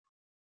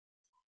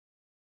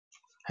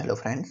Hello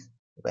friends,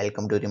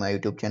 welcome to my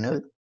YouTube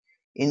channel.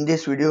 In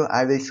this video,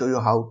 I will show you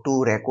how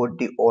to record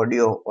the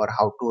audio or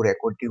how to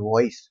record the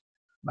voice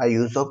by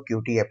use of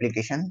Qt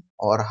application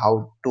or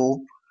how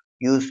to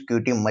use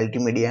Qt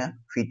multimedia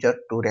feature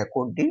to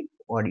record the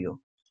audio.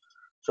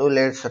 So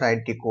let's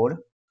write the code.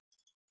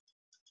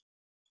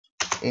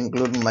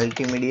 Include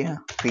multimedia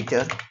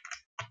feature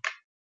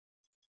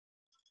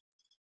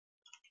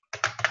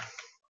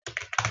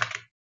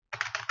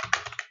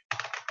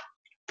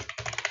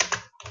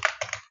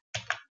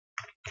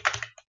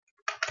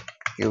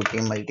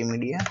Qt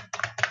multimedia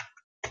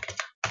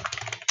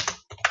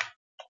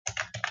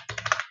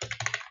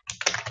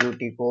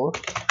Qt core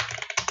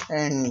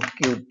and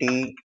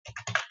Qt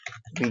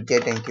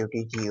widget and Qt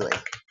GUI.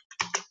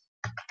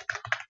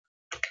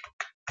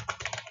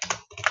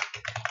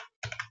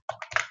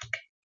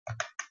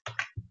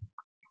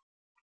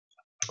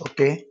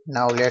 Okay,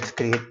 now let's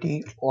create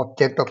the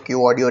object of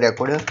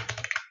QAudioRecorder.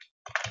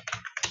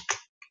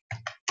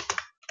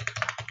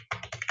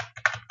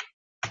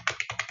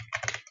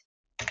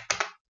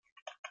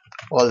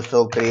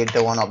 Also create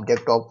one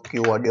object of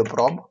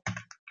QAudioProbe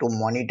to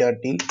monitor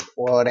the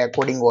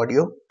recording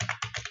audio.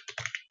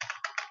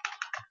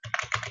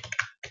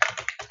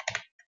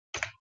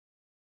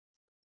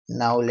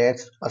 Now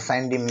let's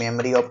assign the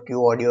memory of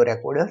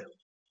QAudioRecorder.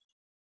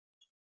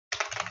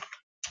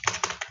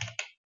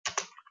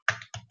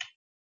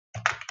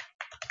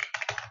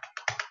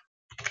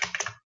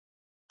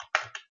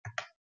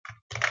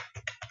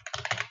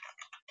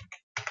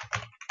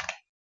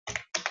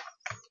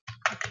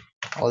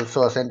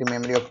 Also assign the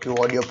memory of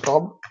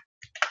QAudioProbe.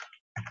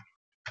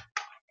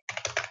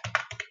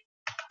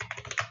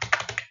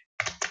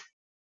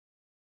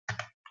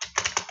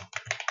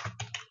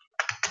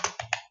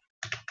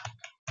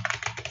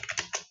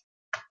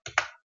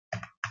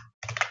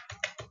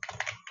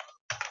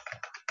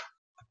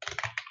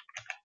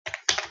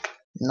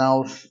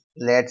 Now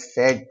let's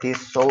set the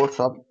source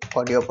of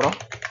AudioProbe.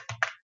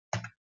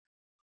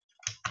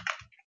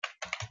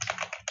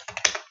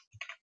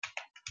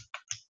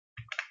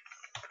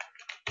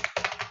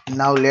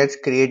 Now let's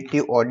create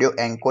the audio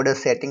encoder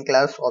setting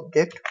class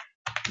object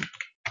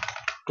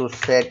to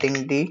set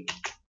the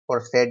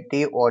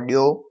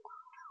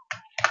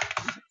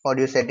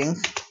audio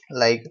settings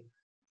like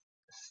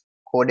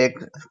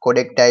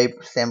codec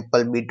type,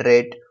 sample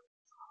bitrate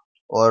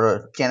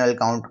or channel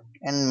count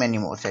and many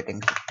more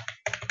settings.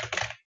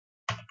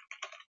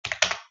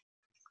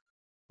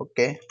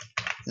 Okay,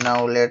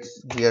 now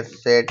let's here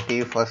set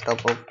the first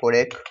of all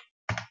codec,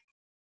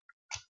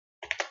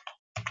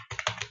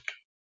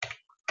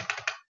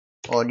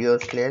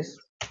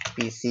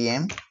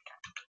 audio/PCM.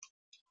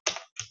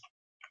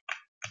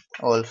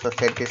 Also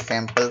set the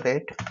sample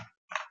rate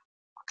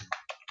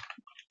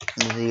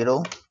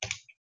 0,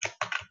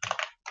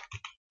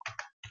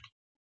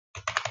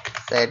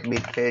 set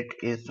bitrate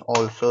is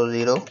also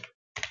 0,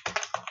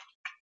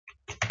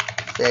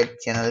 set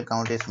channel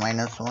count is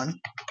 -1.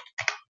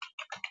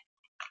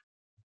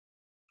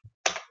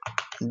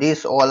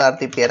 These all are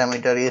the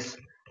parameter is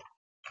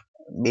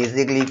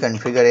basically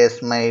configured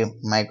as my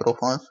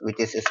microphones which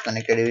is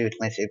connected with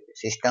my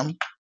system.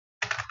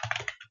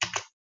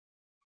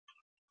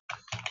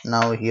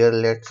 Now here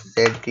let's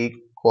set the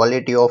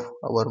quality of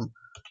our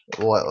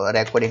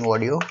recording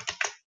audio.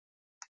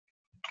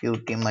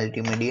 Qt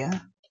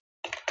multimedia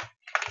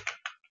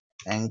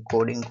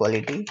encoding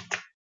quality,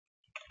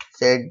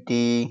 set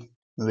the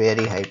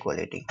very high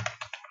quality.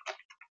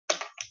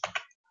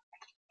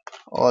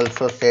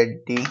 Also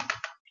set the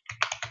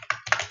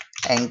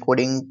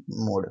encoding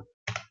mode.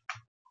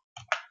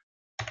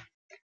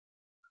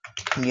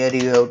 Here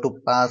you have to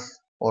pass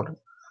or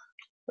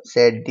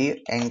set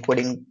the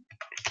encoding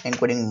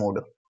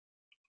mode.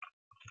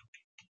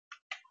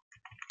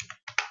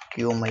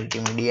 Q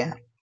multimedia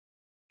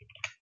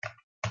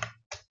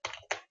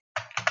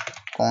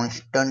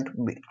constant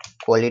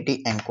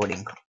quality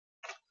encoding.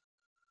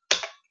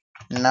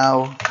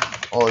 Now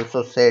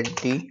also set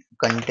the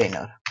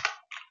container,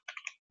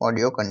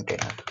 audio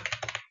container,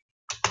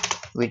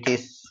 which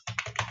is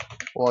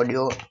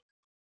audio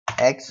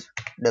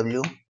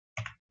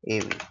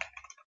XWAV,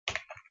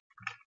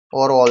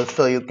 or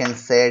also you can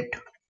set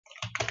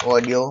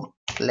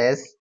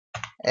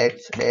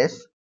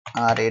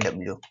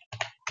audio/X-RAW.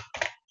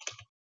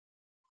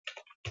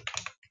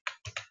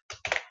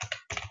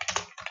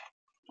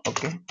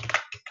 Okay,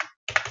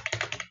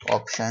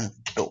 option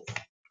 2.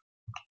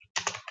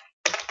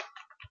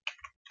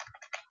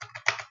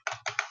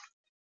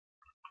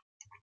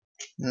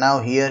 Now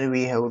here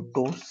we have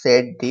to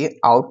set the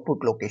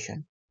output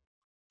location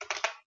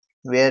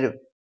where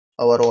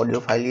our audio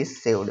file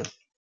is saved.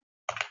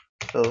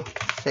 So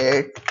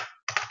set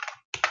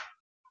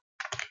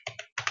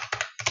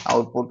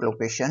output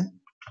location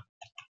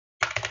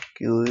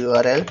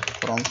QURL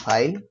from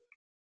file.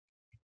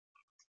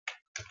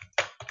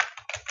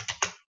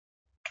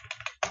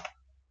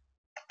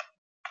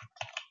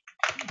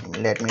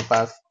 Let me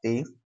pass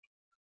the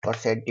or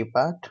set the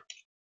path.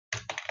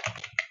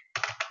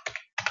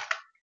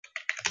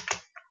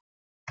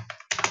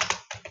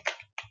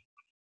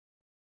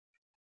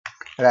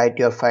 Write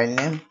your file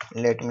name.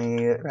 Let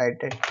me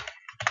write it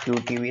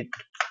qt with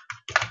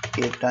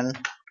Python.wav.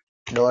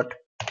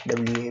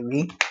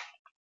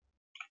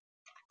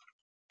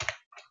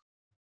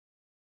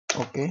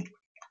 Okay,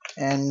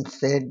 and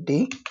set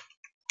the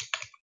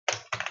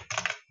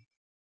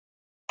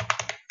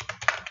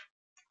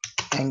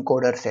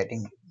encoder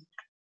setting,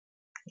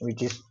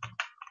 which is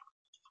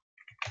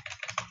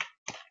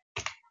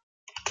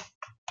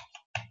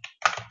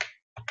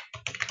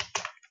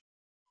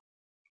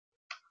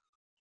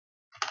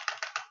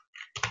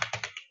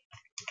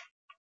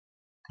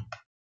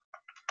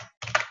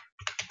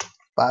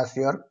pass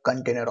your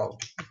container of.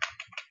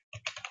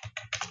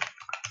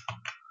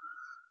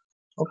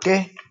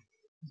 Okay,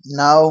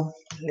 now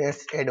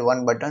let's add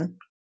one button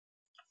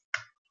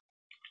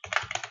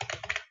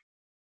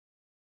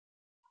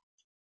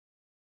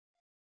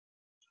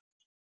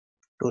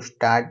to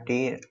start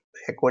the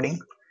recording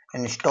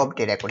and stop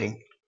the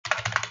recording.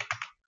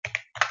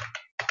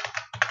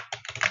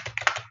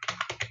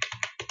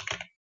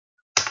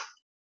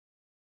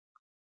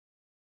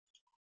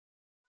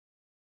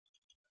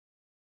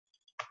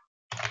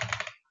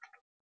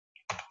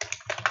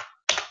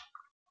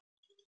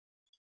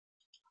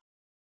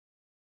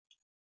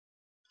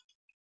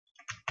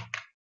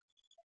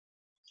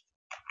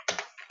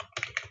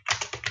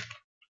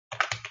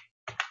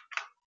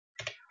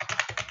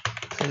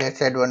 So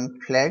let's add one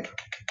flag.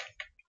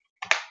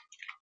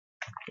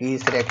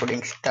 Is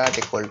recording start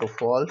equal to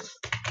false?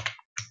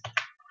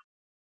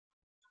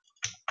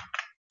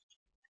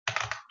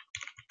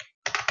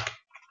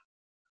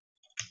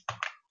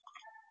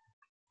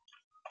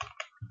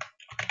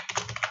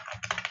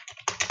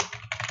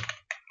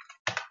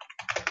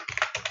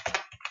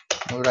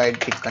 Write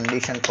the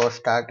condition for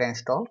start and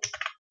stop.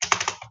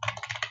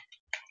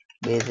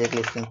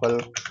 Basically simple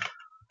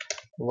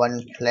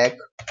one flag.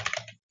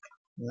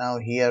 Now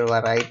here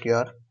write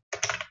your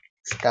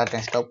start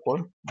and stop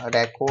code.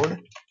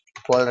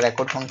 Call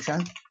record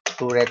function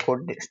to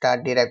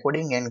start the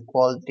recording, and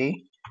call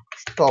the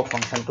stop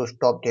function to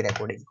stop the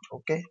recording.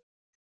 Okay,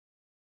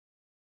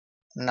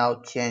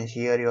 now change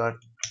here your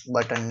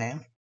button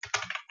name,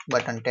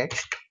 button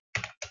text.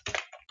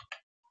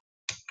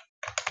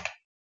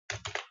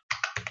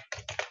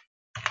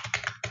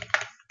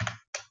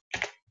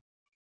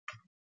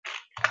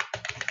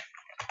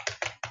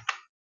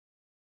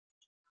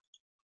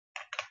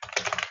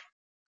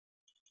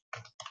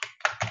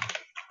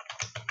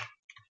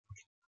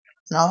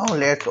 Now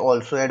let's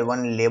also add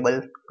one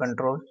label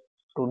control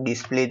to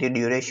display the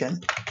duration,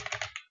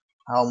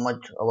 how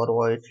much our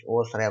voice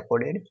was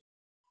recorded.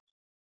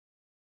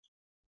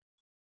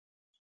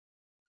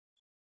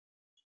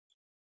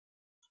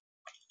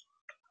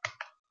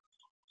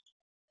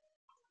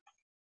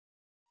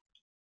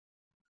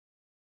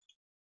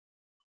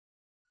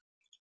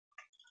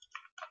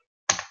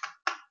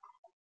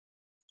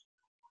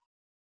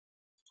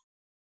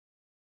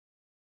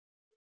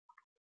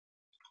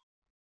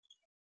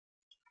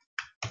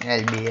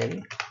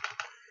 LBL,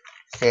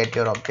 set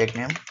your object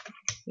name,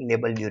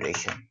 label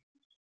duration.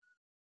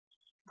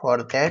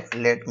 For that,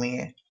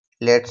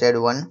 let's add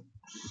one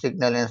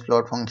signal and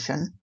slot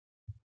function,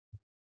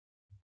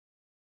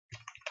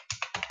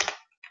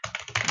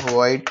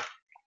 void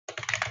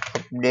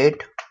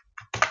update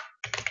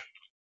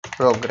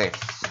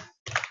progress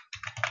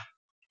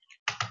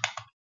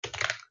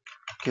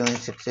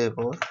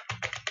Q64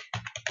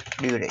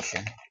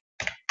 duration.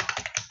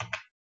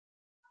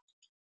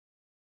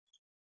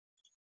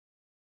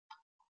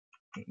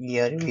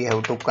 Here we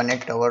have to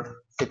connect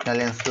our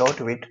signal and slot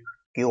with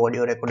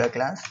QAudioRecorder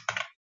class.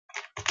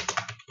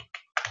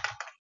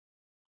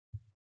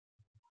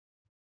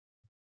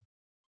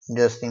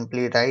 Just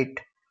simply write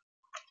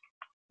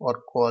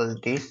or call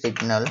the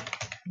signal,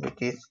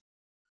 which is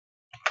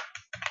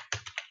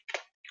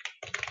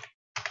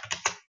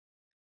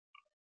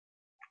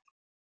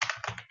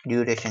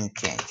duration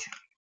change.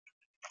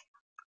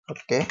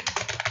 Okay,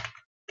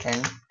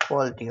 and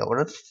call the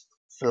our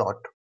slot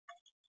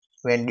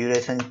when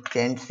duration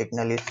change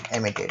signal is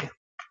emitted.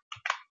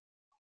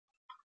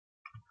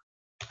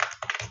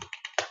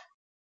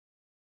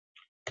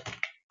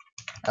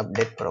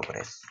 Update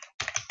progress.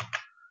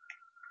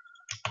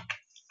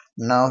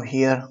 Now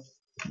here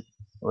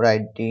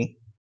write the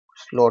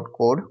slot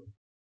code.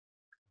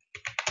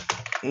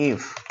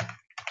 If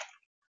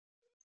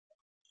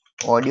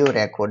audio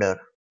recorder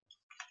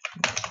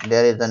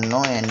there is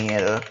no any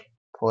error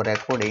for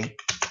recording,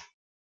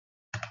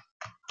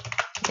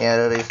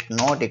 error is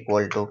not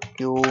equal to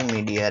Q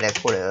media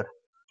recorder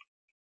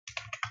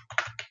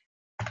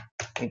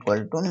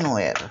equal to no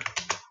error,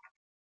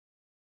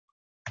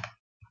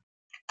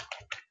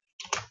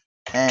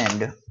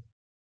 and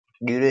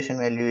duration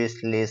value is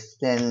less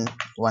than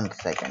 1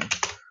 second.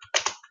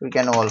 You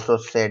can also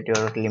set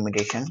your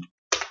limitation,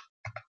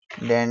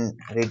 then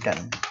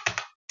return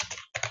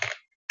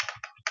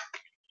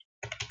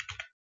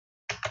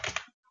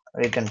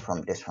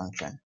from this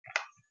function.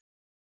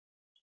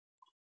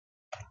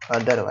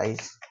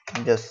 Otherwise,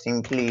 just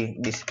simply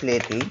display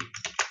the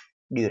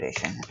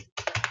duration.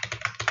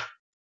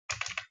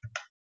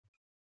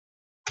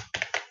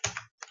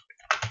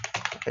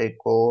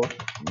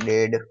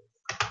 recorded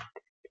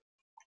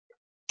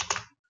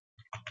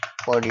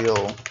audio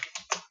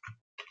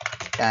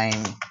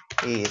time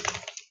is,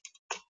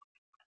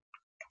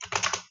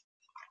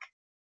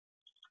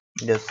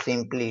 just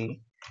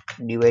simply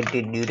divide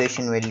the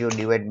duration value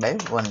divided by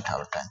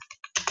 1000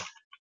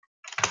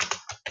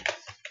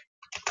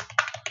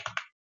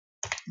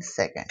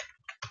 second.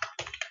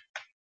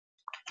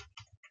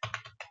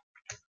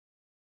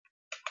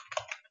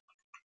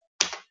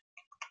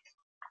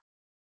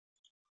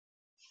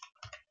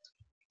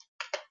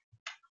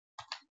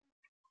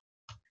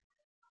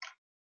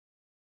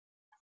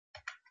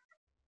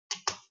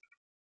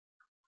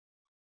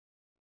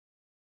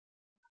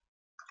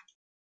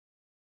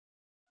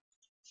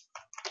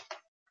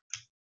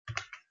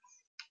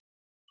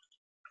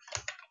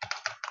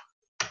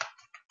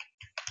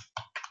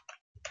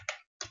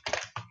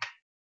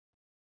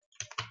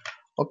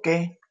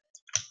 Okay,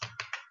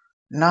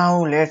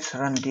 now let's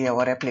run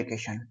our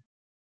application.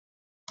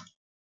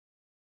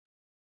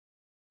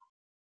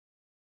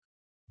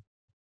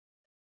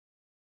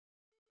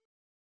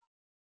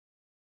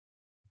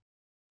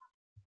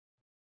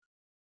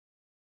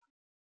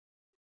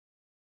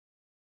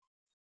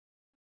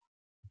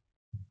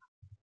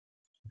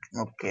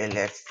 Okay,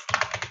 let's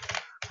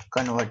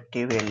convert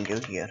the value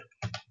here,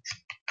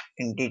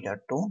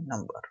 integer to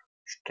number,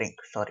 string,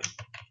 sorry.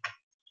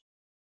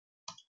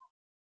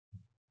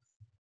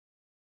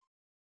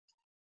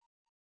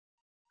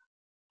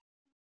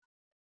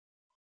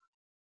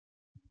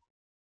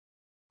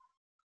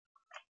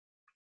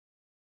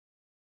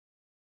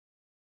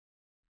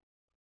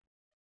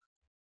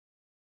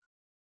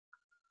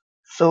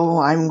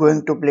 So I'm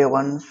going to play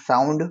one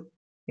sound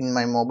in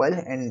my mobile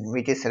and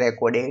which is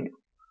recorded.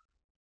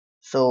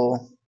 So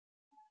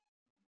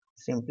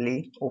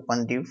simply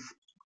open the,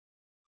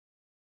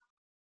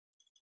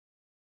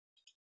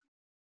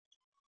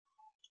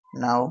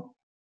 now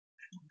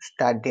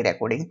start the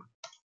recording.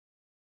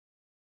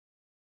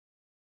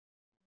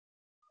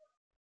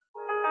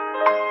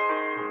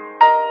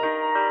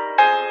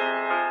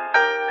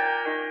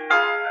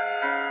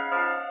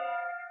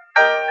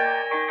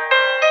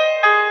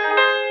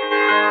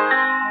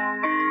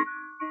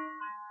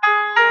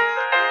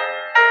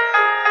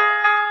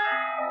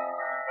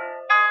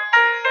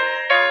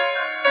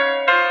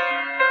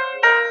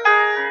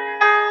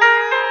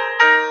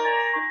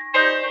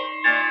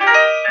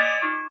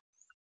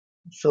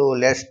 So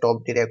let's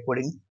stop the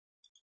recording.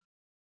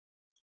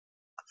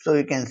 So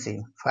you can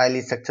see file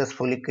is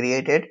successfully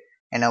created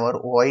and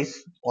our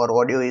voice or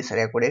audio is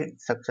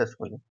recorded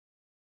successfully.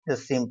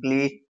 Just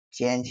simply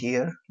change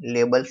here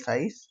label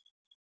size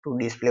to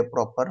display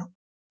proper.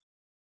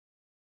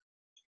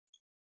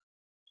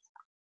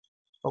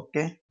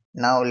 Okay,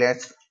 now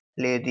let's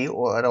play the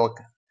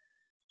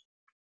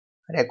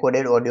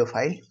recorded audio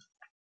file.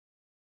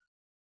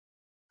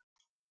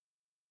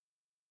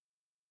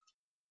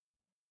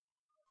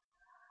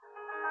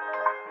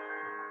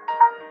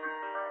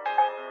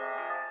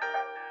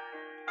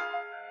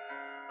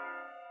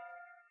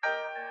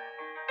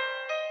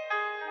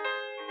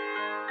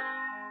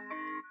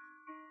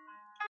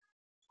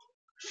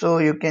 So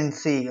you can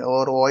see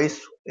our voice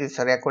is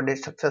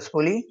recorded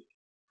successfully.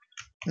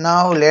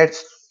 Now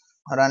let's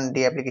run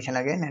the application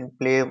again and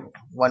play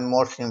one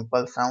more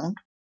simple sound.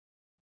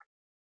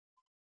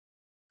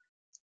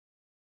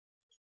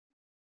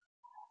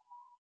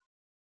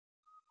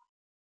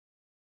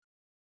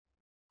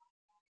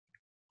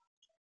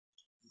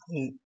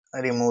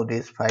 Remove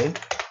this file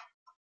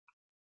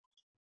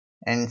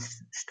and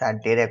start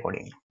the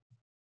recording.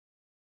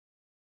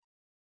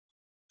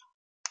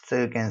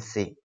 So you can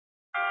see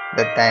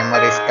the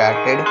timer is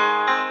started.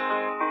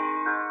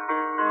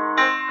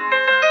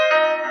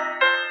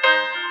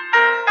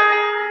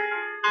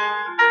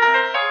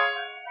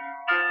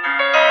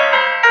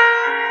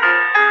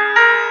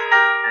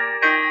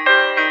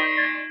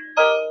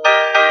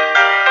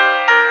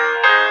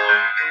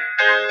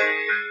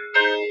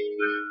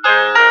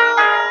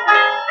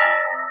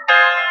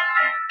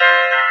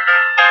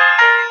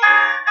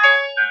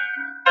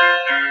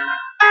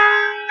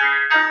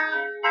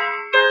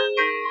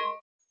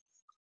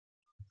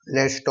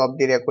 Let's stop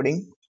the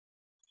recording.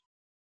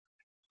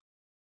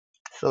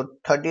 So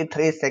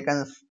 33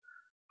 seconds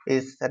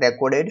is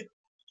recorded.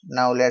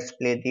 Now let's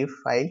play the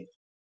file.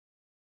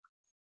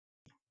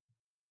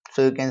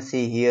 So you can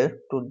see here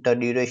to the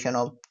duration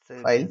of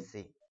file,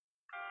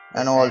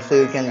 and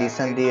also you can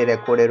listen the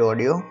recorded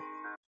audio.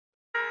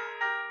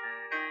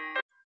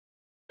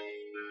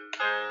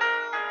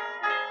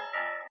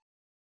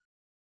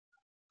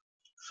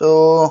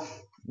 So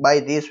by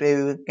this way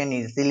we can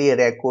easily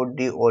record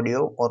the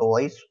audio or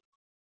voice.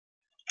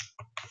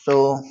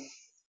 So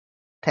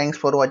thanks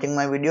for watching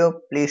my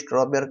video. Please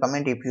drop your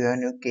comment if you have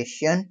any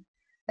question,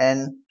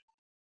 and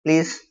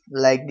please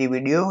like the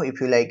video if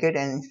you like it,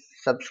 and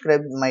subscribe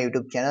my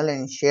YouTube channel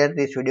and share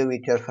this video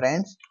with your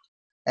friends,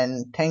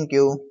 and thank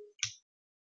you.